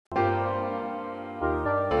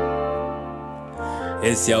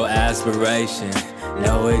It's your aspiration,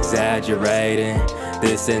 no exaggerating.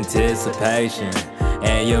 This anticipation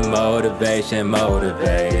and your motivation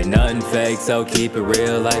motivated. Nothing fake, so keep it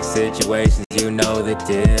real. Life situations, you know the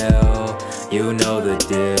deal. You know the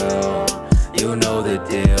deal. You know the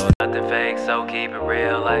deal. Nothing fake, so keep it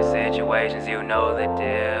real. Life situations, you know the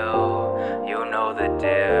deal. You know the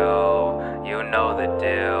deal. You know the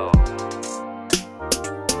deal.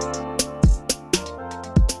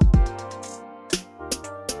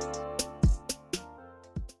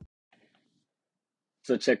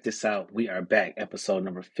 So check this out. We are back, episode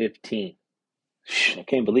number 15. I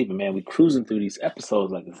can't believe it, man. We're cruising through these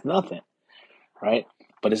episodes like it's nothing, right?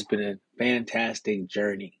 But it's been a fantastic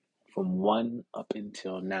journey from one up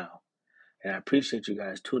until now. And I appreciate you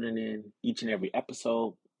guys tuning in each and every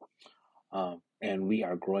episode. And we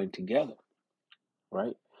are growing together,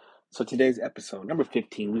 right? So today's episode, number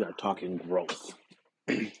 15, we are talking growth.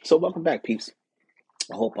 So welcome back, peeps.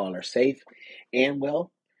 I hope all are safe and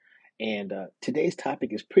well. And today's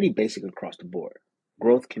topic is pretty basic across the board.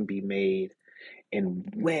 Growth can be made in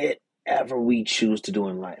whatever we choose to do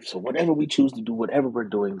in life. So whatever we choose to do, whatever we're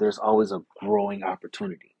doing, there's always a growing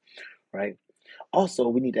opportunity, right? Also,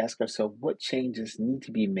 we need to ask ourselves what changes need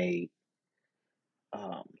to be made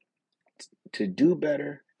um, to do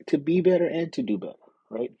better, to be better, and to do better,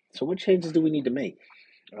 right? So what changes do we need to make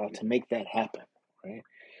that happen, right?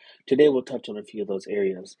 Today, we'll touch on a few of those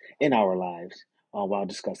areas in our lives while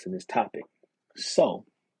discussing this topic. So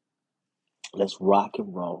let's rock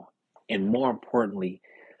and roll. And more importantly,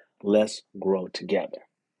 let's grow together.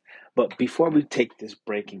 But before we take this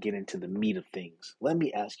break and get into the meat of things, let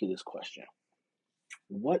me ask you this question.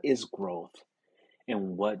 What is growth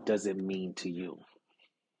and what does it mean to you?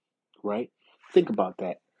 Right? Think about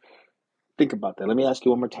that. Think about that. Let me ask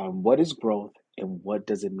you one more time. What is growth and what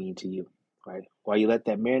does it mean to you? Right? While you let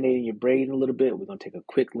that marinate in your brain a little bit, we're going to take a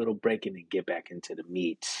quick little break and then get back into the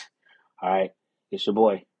meat. All right? It's your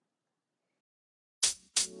boy.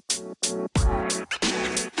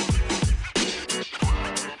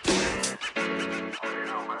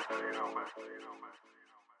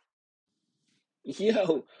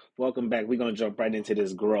 Yo, welcome back. We're going to jump right into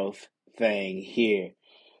this growth thing here.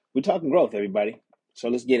 We're talking growth, everybody. So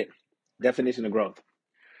let's get it. Definition of growth.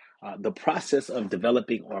 The process of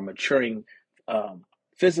developing or maturing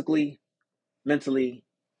physically, mentally,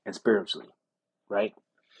 and spiritually, right?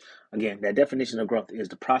 Again, that definition of growth is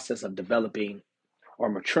the process of developing or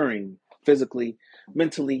maturing physically,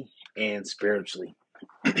 mentally, and spiritually.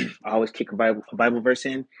 I always kick a Bible verse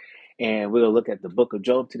in, and we'll look at the book of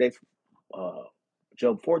Job today,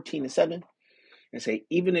 Job 14:7, and say,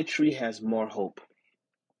 even a tree has more hope.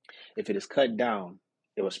 If it is cut down,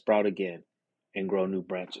 it will sprout again and grow new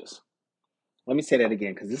branches. Let me say that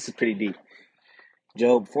again because this is pretty deep.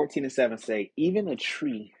 Job 14:7 say, even a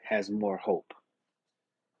tree has more hope.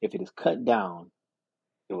 If it is cut down,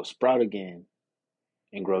 it will sprout again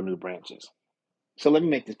and grow new branches. So let me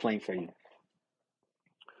make this plain for you.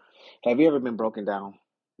 Have you ever been broken down?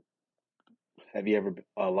 Have you ever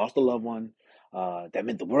lost a loved one that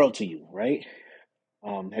meant the world to you, right?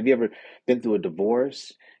 Have you ever been through a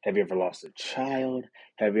divorce? Have you ever lost a child?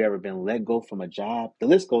 Have you ever been let go from a job? The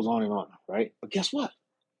list goes on and on, right? But guess what?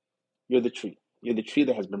 You're the tree. You're the tree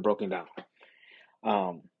that has been broken down.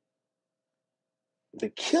 Um, the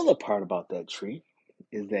killer part about that tree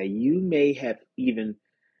is that you may have been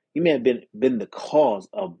the cause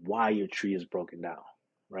of why your tree is broken down,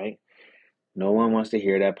 right? No one wants to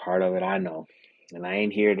hear that part of it, I know. And I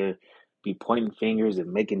ain't here to be pointing fingers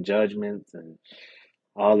and making judgments and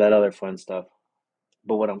all that other fun stuff.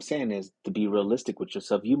 But what I'm saying is to be realistic with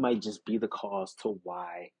yourself, you might just be the cause to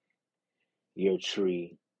why your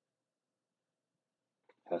tree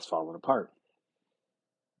has fallen apart.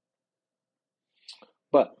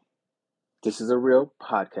 But this is a real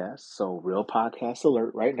podcast, so real podcast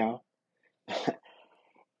alert right now.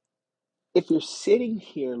 If you're sitting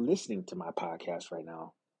here listening to my podcast right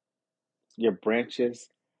now, your branches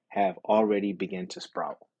have already begun to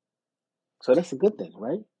sprout. So that's a good thing,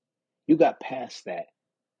 right? You got past that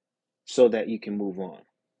so that you can move on.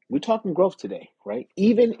 We're talking growth today, right?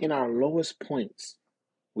 Even in our lowest points,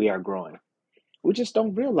 we are growing. We just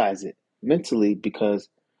don't realize it mentally because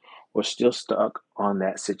we're still stuck on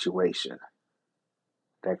that situation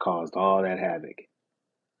that caused all that havoc,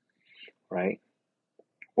 right?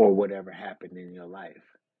 Or whatever happened in your life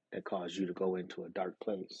that caused you to go into a dark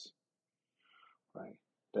place, right?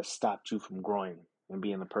 That stopped you from growing and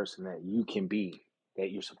being the person that you can be,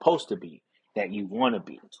 that you're supposed to be, that you want to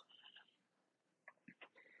be.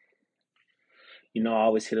 I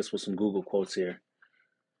always hit us with some Google quotes here.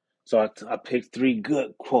 So I picked three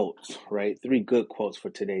good quotes, right? Three good quotes for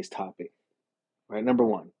today's topic, right? Number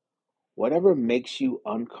one, whatever makes you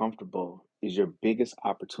uncomfortable is your biggest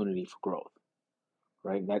opportunity for growth,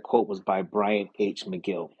 right? That quote was by Brian H.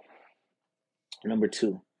 McGill. Number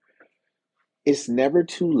two, it's never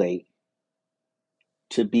too late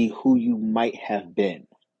to be who you might have been.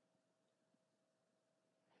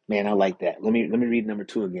 Man, I like that. Let me read number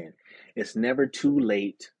two again. It's never too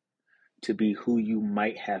late to be who you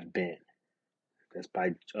might have been. That's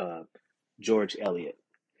by George Eliot.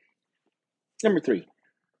 Number three,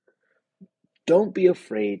 don't be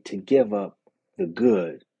afraid to give up the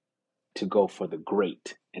good to go for the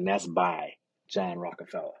great. And that's by John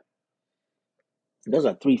Rockefeller. Those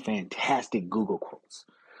are three fantastic Google quotes,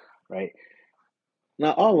 right?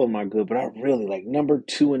 Now all of them are good, but I really like number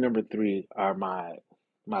two and number three are my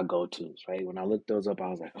go-tos, right? When I looked those up, I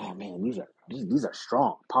was like, oh man, these are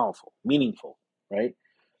strong, powerful, meaningful, right?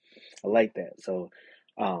 I like that. So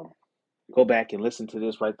go back and listen to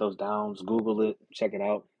this, write those down, Google it, check it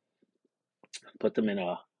out, put them in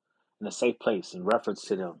a safe place and reference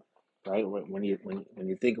to them, right? When you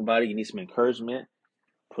think about it, you need some encouragement,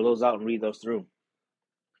 pull those out and read those through.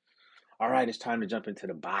 All right, it's time to jump into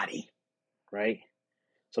the body, right?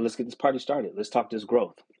 So let's get this party started. Let's talk this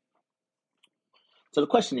growth. So the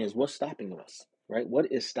question is, what's stopping us, right?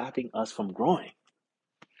 What is stopping us from growing?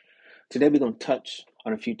 Today we're going to touch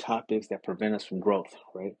on a few topics that prevent us from growth,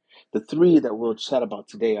 right? The three that we'll chat about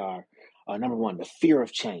today are number one, the fear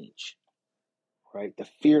of change, right? The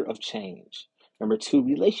fear of change. Number two,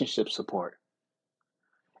 relationship support.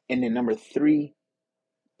 And then number three,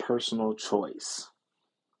 personal choice.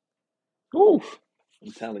 Oof,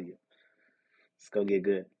 I'm telling you, it's going to get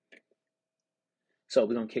good. So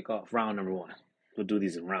we're going to kick off round number one. We'll do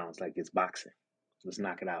these in rounds like it's boxing. Let's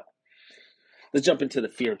knock it out. Let's jump into the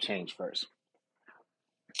fear of change first.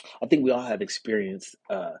 I think we all have experienced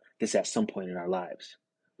this at some point in our lives.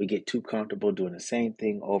 We get too comfortable doing the same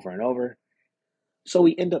thing over and over. So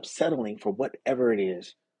we end up settling for whatever it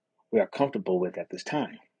is we are comfortable with at this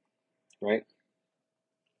time, right?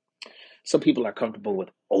 Some people are comfortable with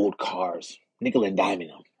old cars, nickel and diming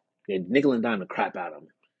them. They nickel and dime the crap out of them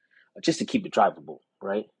just to keep it drivable,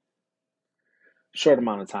 right? Short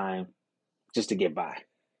amount of time just to get by.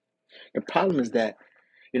 The problem is that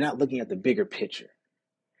you're not looking at the bigger picture.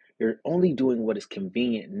 You're only doing what is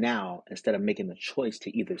convenient now instead of making the choice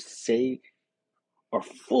to either save or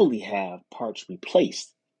fully have parts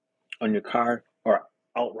replaced on your car or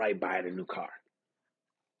outright buy a new car.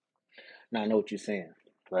 Now, I know what you're saying,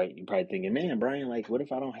 right? You're probably thinking, man, Brian, like, what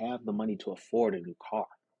if I don't have the money to afford a new car,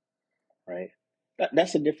 right?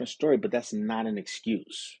 That's a different story, but that's not an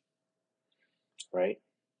excuse, right?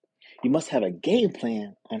 You must have a game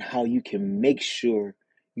plan on how you can make sure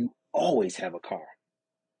you always have a car,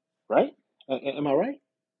 right? Am I right?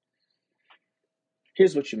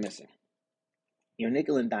 Here's what you're missing. You're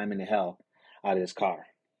nickel and diming the hell out of this car,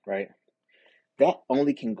 right? That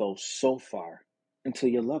only can go so far until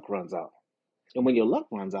your luck runs out. And when your luck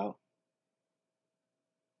runs out,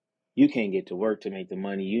 you can't get to work to make the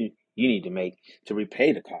money you need to make to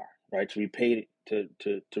repay the car, right? To repay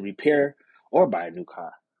to repair or buy a new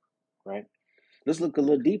car, right? Let's look a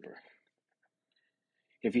little deeper.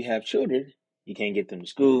 If you have children, you can't get them to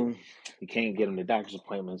school, you can't get them to doctor's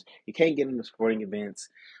appointments, you can't get them to sporting events,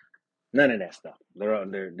 none of that stuff.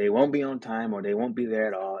 They won't be on time or they won't be there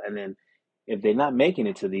at all. And then if they're not making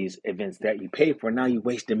it to these events that you pay for, now you're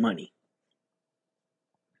wasting money.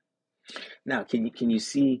 Now, can you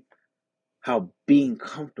see how being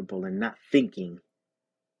comfortable and not thinking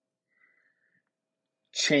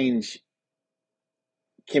change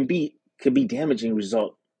can be damaging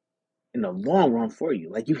result in the long run for you?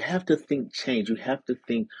 Like, you have to think change. You have to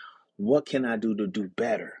think, what can I do to do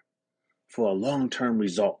better for a long-term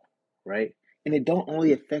result, right? And it don't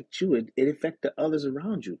only affect you, it affects the others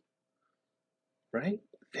around you, right?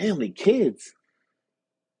 Family, kids,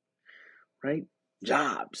 right?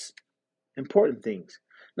 Jobs, important things.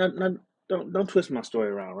 Now don't twist my story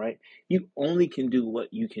around, right? You only can do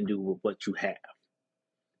what you can do with what you have.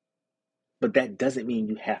 But that doesn't mean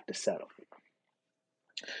you have to settle.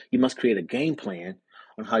 You must create a game plan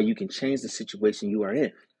on how you can change the situation you are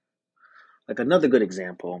in. Like, another good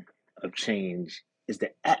example of change is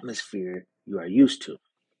the atmosphere you are used to,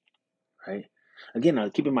 right? Again, now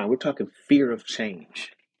keep in mind, we're talking fear of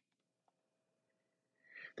change.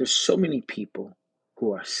 There's so many people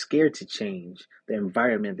who are scared to change the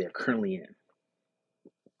environment they're currently in.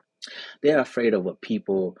 They're afraid of what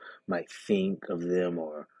people might think of them,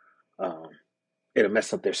 or it'll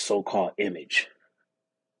mess up their so-called image.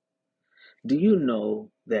 Do you know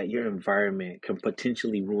that your environment can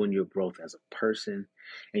potentially ruin your growth as a person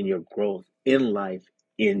and your growth in life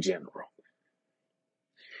in general.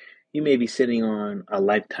 You may be sitting on a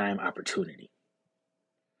lifetime opportunity,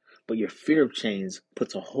 but your fear of change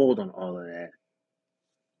puts a hold on all of that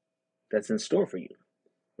that's in store for you,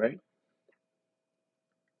 right?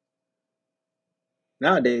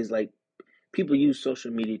 Nowadays, like, people use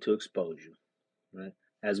social media to expose you, right?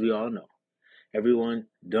 As we all know, everyone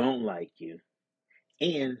don't like you,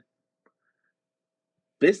 and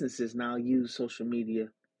businesses now use social media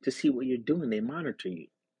to see what you're doing. They monitor you.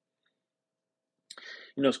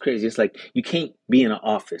 You know, it's crazy. It's like you can't be in an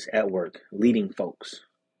office at work leading folks,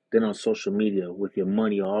 then on social media with your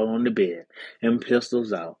money all on the bed and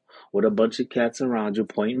pistols out with a bunch of cats around you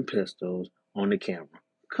pointing pistols on the camera.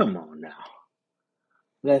 Come on now.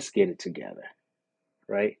 Let's get it together,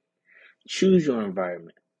 right? Choose your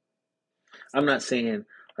environment. I'm not saying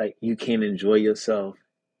like you can't enjoy yourself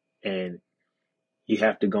and you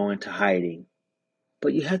have to go into hiding,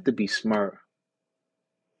 but you have to be smart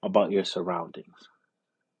about your surroundings.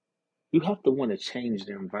 You have to want to change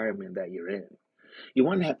the environment that you're in. You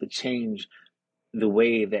want to have to change the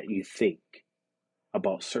way that you think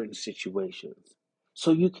about certain situations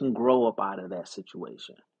so you can grow up out of that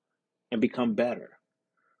situation and become better,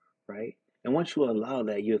 right? And once you allow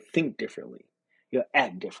that, you'll think differently, you'll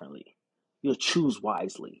act differently, you'll choose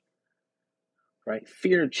wisely, right?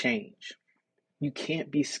 Fear change. You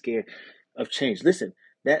can't be scared of change. Listen,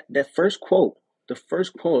 that first quote,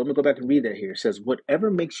 let me go back and read that here. It says,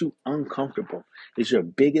 whatever makes you uncomfortable is your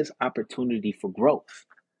biggest opportunity for growth.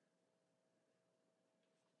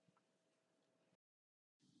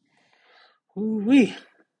 Ooh-wee.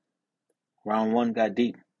 Round one got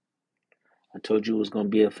deep. I told you it was going to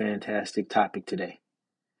be a fantastic topic today.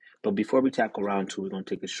 But before we tackle round two, we're going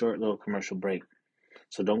to take a short little commercial break.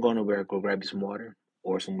 So don't go nowhere. Go grab you some water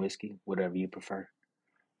or some whiskey, whatever you prefer,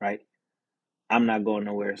 right? I'm not going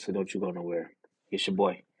nowhere, so don't you go nowhere. It's your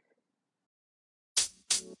boy.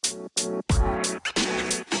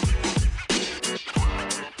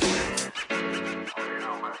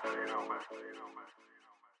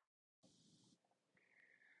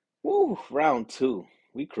 Woo, round two.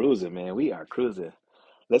 We cruising, man. We are cruising.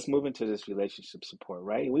 Let's move into this relationship support,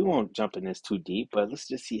 right? We won't jump in this too deep, but let's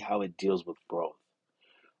just see how it deals with growth,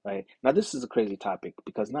 right? Now, this is a crazy topic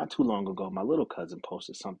because not too long ago, my little cousin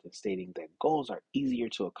posted something stating that goals are easier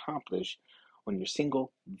to accomplish when you're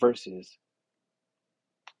single versus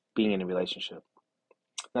being in a relationship.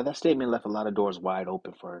 Now, that statement left a lot of doors wide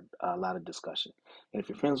open for a lot of discussion. And if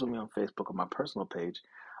you're friends with me on Facebook on my personal page,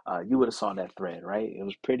 you would have saw that thread, right? It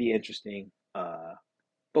was pretty interesting,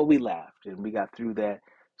 but we laughed and we got through that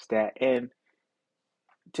stat. And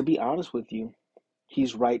to be honest with you,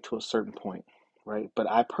 he's right to a certain point, right? But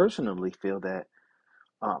I personally feel that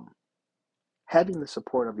um, having the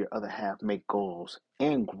support of your other half make goals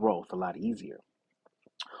and growth a lot easier.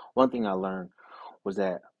 One thing I learned was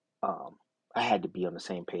that um, I had to be on the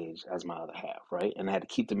same page as my other half, right? And I had to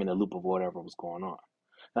keep them in the loop of whatever was going on.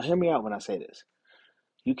 Now, hear me out when I say this.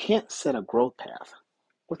 You can't set a growth path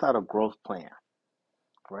without a growth plan,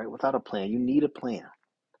 right? Without a plan, you need a plan,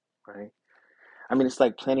 right? I mean, it's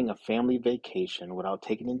like planning a family vacation without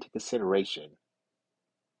taking into consideration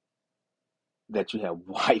that you have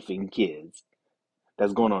wife and kids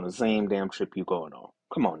that's going on the same damn trip you going on.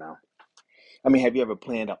 Come on now. I mean, have you ever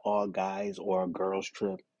planned an all guys or a girls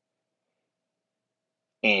trip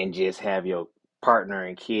and just have your partner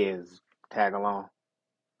and kids tag along?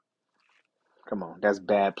 Come on, that's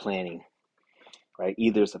bad planning, right?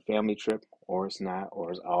 Either it's a family trip or it's not,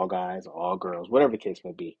 or it's all guys, or all girls, whatever the case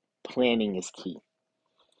may be. Planning is key.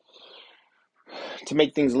 To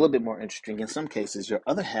make things a little bit more interesting, in some cases, your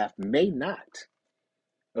other half may not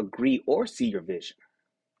agree or see your vision,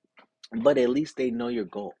 but at least they know your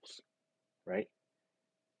goals, right?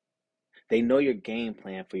 They know your game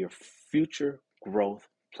plan for your future growth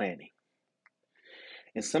planning.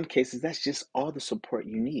 In some cases, that's just all the support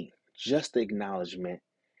you need. Just the acknowledgement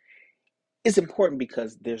is important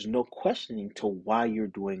because there's no questioning to why you're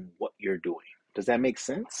doing what you're doing. Does that make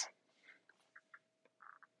sense?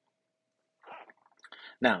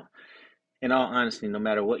 Now, in all honesty, no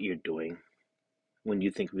matter what you're doing when you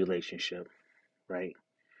think relationship, right?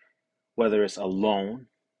 Whether it's alone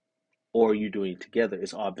or you're doing it together,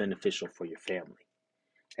 it's all beneficial for your family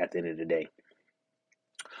at the end of the day.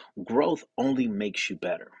 Growth only makes you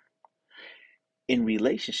better. In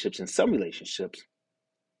relationships, in some relationships,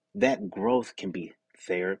 that growth can be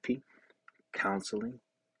therapy, counseling,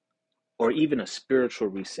 or even a spiritual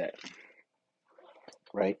reset,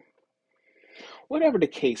 right? Whatever the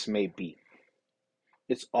case may be,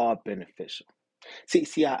 it's all beneficial.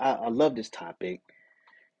 I love this topic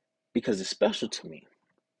because it's special to me.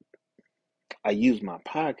 I use my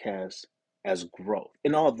podcast as growth.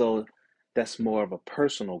 And although that's more of a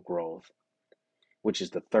personal growth, which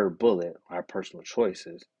is the third bullet, our personal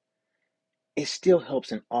choices, it still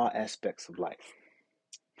helps in all aspects of life.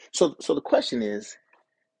 So the question is,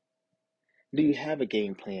 do you have a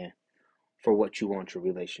game plan for what you want your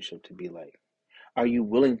relationship to be like? Are you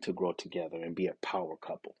willing to grow together and be a power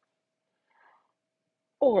couple?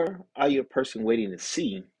 Or are you a person waiting to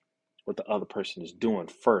see what the other person is doing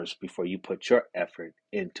first before you put your effort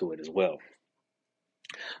into it as well?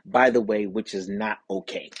 By the way, which is not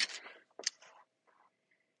okay.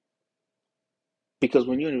 Because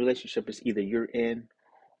when you're in a relationship, it's either you're in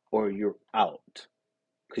or you're out.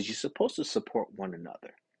 Because you're supposed to support one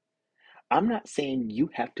another. I'm not saying you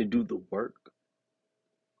have to do the work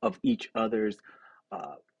of each other's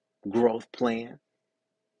uh, growth plan,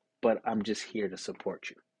 but I'm just here to support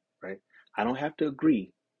you, right? I don't have to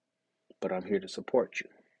agree, but I'm here to support you.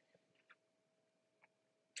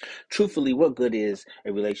 Truthfully, what good is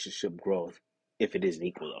a relationship growth if it isn't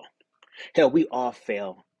equal, though? Hell, we all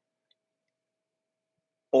fail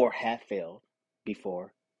or have failed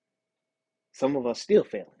before. Some of us still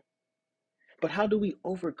failing. But how do we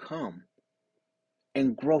overcome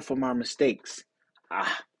and grow from our mistakes?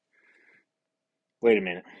 Ah, wait a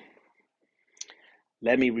minute.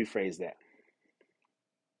 Let me rephrase that.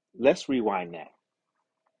 Let's rewind that.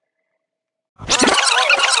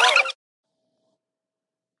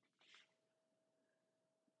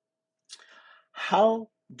 How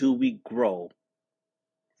do we grow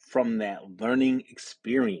from that learning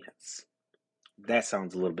experience? That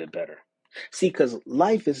sounds a little bit better. See, because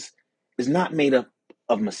life is not made up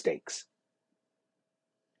of mistakes.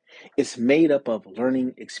 It's made up of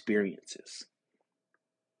learning experiences.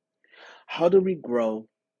 How do we grow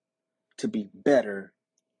to be better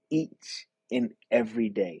each and every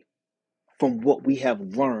day from what we have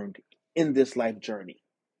learned in this life journey?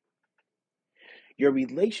 Your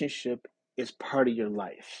relationship is part of your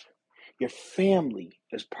life. Your family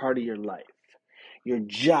is part of your life. Your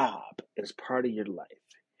job is part of your life.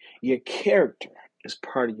 Your character is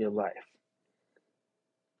part of your life.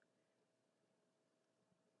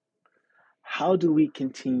 How do we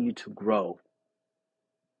continue to grow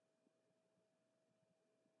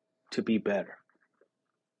to be better?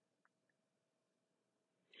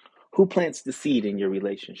 Who plants the seed in your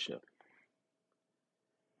relationship?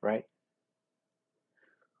 Right?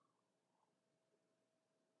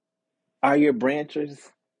 Are your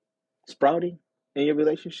branches sprouting in your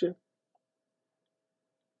relationship?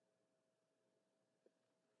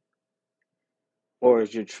 Or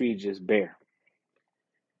is your tree just bare?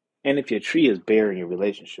 And if your tree is bare in your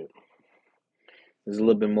relationship, there's a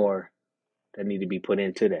little bit more that need to be put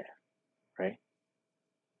into that, right?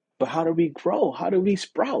 But how do we grow? How do we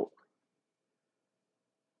sprout?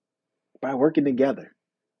 By working together,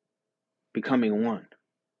 becoming one,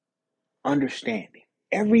 understanding.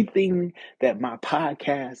 Everything that my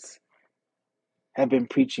podcasts have been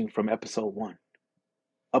preaching from episode 1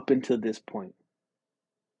 up until this point,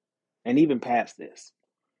 and even past this.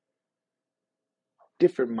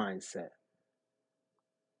 Different mindset.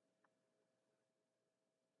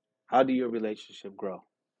 How do your relationship grow?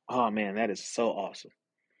 Oh man, that is so awesome.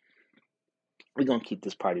 We're going to keep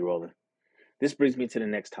this party rolling. This brings me to the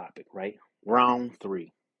next topic, right? Round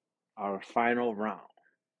 3, our final round,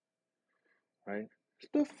 right?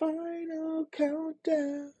 It's the final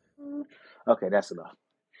countdown. Okay, that's enough.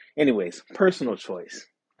 Anyways, personal choice.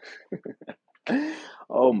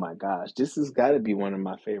 Oh my gosh, this has got to be one of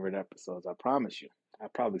my favorite episodes. I promise you. I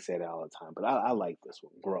probably say that all the time, but I like this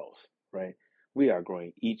one. Growth, right? We are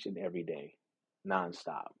growing each and every day,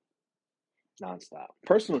 nonstop. Nonstop.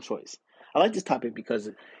 Personal choice. I like this topic because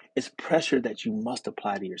it's pressure that you must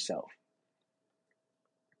apply to yourself.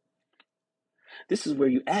 This is where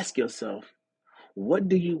you ask yourself, what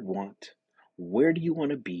do you want? Where do you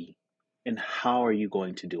want to be? And how are you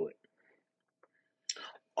going to do it?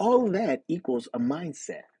 All of that equals a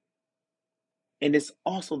mindset. And it's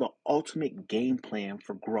also the ultimate game plan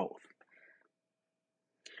for growth.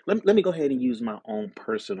 Let me go ahead and use my own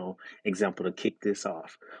personal example to kick this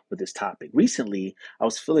off with this topic. Recently, I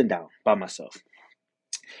was feeling down by myself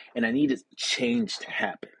and I needed change to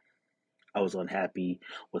happen. I was unhappy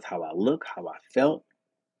with how I looked, how I felt,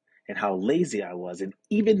 and how lazy I was. And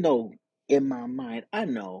even though in my mind I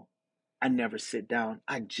know I never sit down,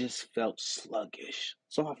 I just felt sluggish.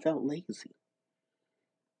 So I felt lazy.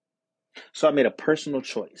 So I made a personal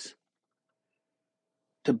choice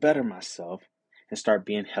to better myself and start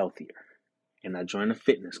being healthier. And I joined a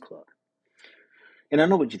fitness club. And I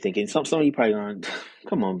know what you're thinking. Some of you probably going,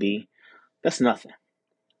 come on, B, that's nothing.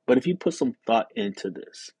 But if you put some thought into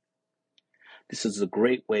this is a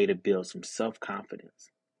great way to build some self-confidence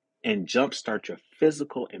and jumpstart your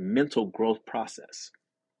physical and mental growth process.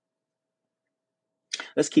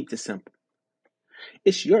 Let's keep this simple.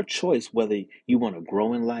 It's your choice whether you want to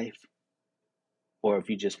grow in life or if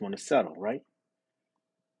you just want to settle, right?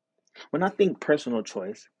 When I think personal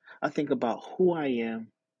choice, I think about who I am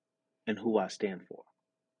and who I stand for.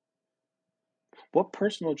 What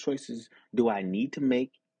personal choices do I need to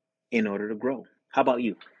make in order to grow? How about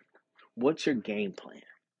you? What's your game plan?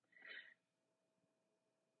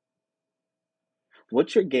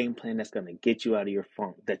 What's your game plan that's going to get you out of your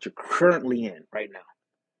funk that you're currently in right now?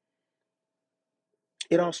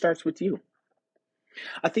 It all starts with you.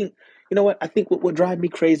 I think, you know what? I think what drives me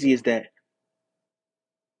crazy is that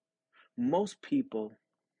most people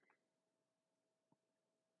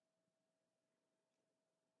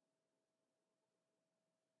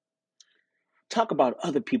talk about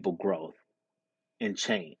other people growth and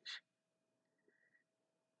change.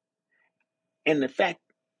 And the fact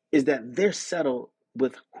is that they're settled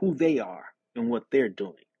with who they are and what they're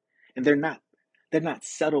doing. And they're not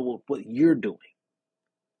settled with what you're doing.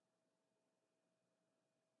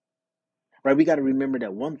 Right? We got to remember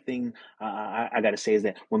that one thing I got to say is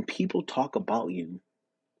that when people talk about you,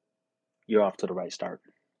 you're off to the right start.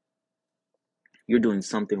 You're doing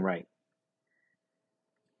something right.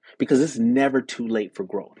 Because it's never too late for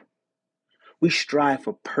growth. We strive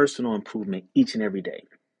for personal improvement each and every day.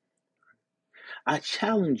 I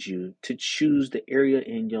challenge you to choose the area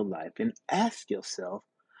in your life and ask yourself,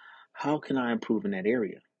 how can I improve in that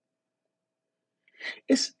area?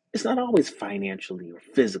 It's not always financially or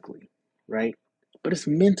physically, right? But it's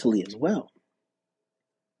mentally as well.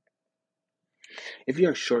 If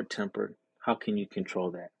you're short-tempered, how can you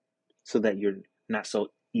control that so that you're not so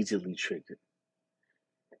easily triggered?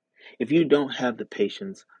 If you don't have the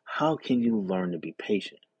patience, how can you learn to be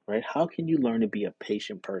patient, right? How can you learn to be a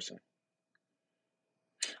patient person?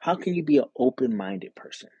 How can you be an open-minded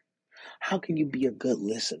person? How can you be a good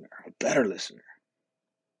listener, a better listener?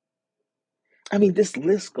 I mean, this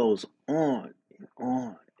list goes on and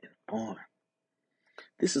on and on.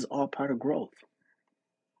 This is all part of growth.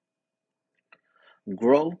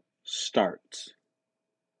 Growth starts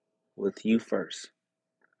with you first.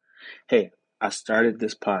 Hey, I started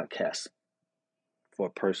this podcast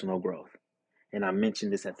for personal growth, and I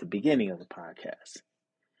mentioned this at the beginning of the podcast.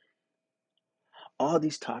 All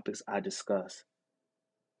these topics I discuss,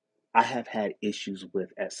 I have had issues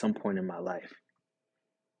with at some point in my life.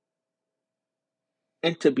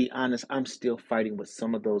 And to be honest, I'm still fighting with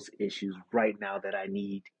some of those issues right now that I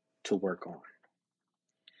need to work on.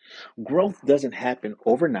 Growth doesn't happen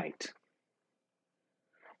overnight,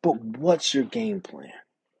 but what's your game plan?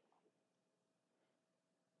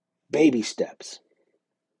 Baby steps.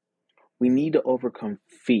 We need to overcome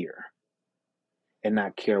fear and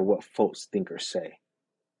not care what folks think or say.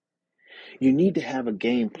 You need to have a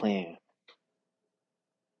game plan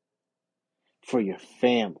for your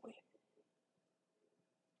family.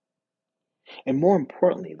 And more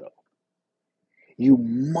importantly, though, you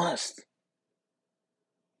must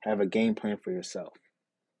have a game plan for yourself.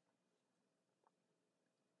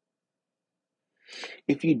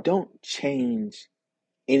 If you don't change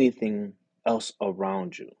anything else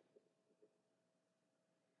around you,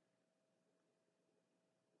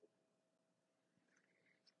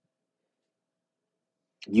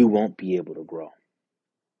 you won't be able to grow.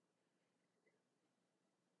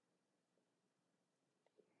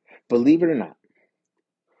 Believe it or not,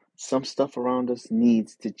 some stuff around us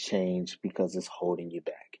needs to change because it's holding you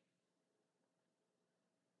back.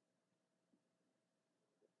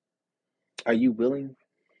 Are you willing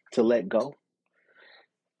to let go?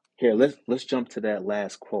 Here, let's jump to that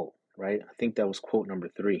last quote, right? I think that was quote number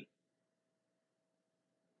 3.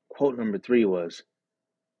 Quote number 3 was,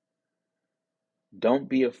 don't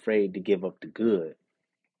be afraid to give up the good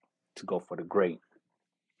to go for the great.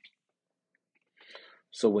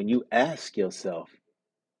 So when you ask yourself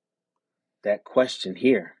that question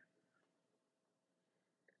here,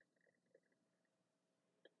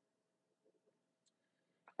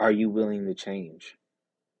 are you willing to change?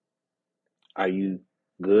 Are you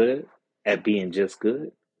good at being just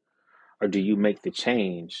good? Or do you make the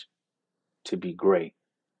change to be great?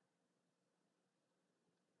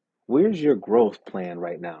 Where's your growth plan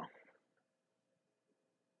right now?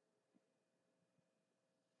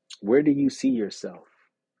 Where do you see yourself?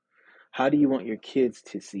 How do you want your kids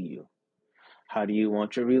to see you? How do you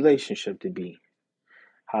want your relationship to be?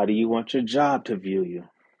 How do you want your job to view you?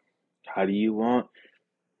 How do you want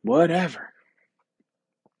whatever?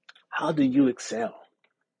 How do you excel?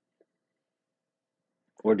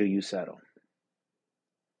 Or do you settle?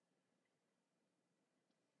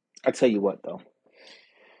 I tell you what, though,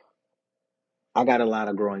 I got a lot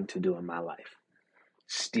of growing to do in my life.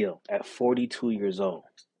 Still, at 42 years old,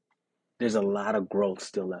 there's a lot of growth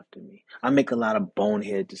still left in me. I make a lot of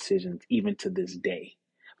bonehead decisions even to this day.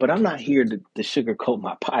 But I'm not here to sugarcoat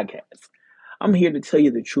my podcast. I'm here to tell you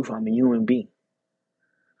the truth. I'm a human being.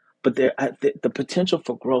 But the potential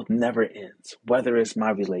for growth never ends, whether it's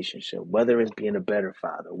my relationship, whether it's being a better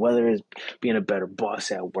father, whether it's being a better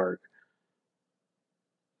boss at work.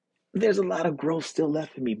 There's a lot of growth still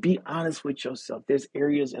left in me. Be honest with yourself. There's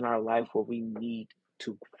areas in our life where we need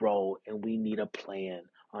to grow and we need a plan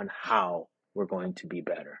on how we're going to be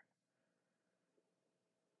better.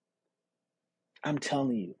 I'm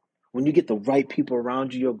telling you, when you get the right people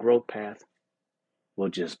around you, your growth path will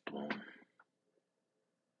just bloom.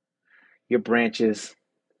 Your branches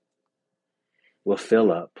will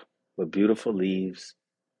fill up with beautiful leaves,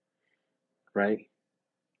 right?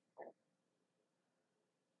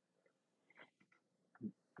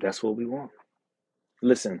 That's what we want.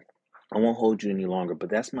 Listen, I won't hold you any longer, but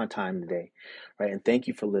that's my time today, right? And thank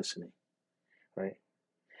you for listening, right?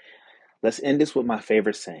 Let's end this with my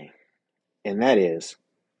favorite saying, and that is,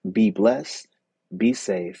 be blessed, be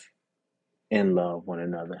safe, and love one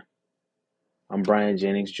another. I'm Brian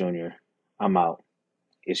Jennings Jr. I'm out.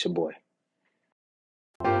 It's your boy.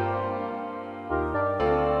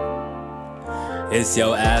 It's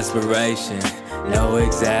your aspiration, no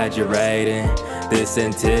exaggerating. This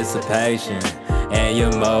anticipation and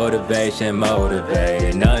your motivation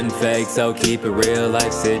motivated. Nothing fake, so keep it real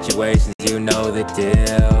life situations. You know the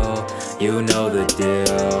deal, you know the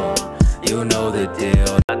deal, you know the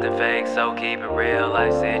deal. Nothing fake, so keep it real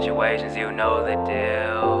life situations. You know the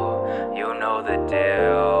deal, you know the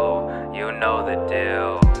deal, you know the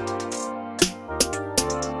deal.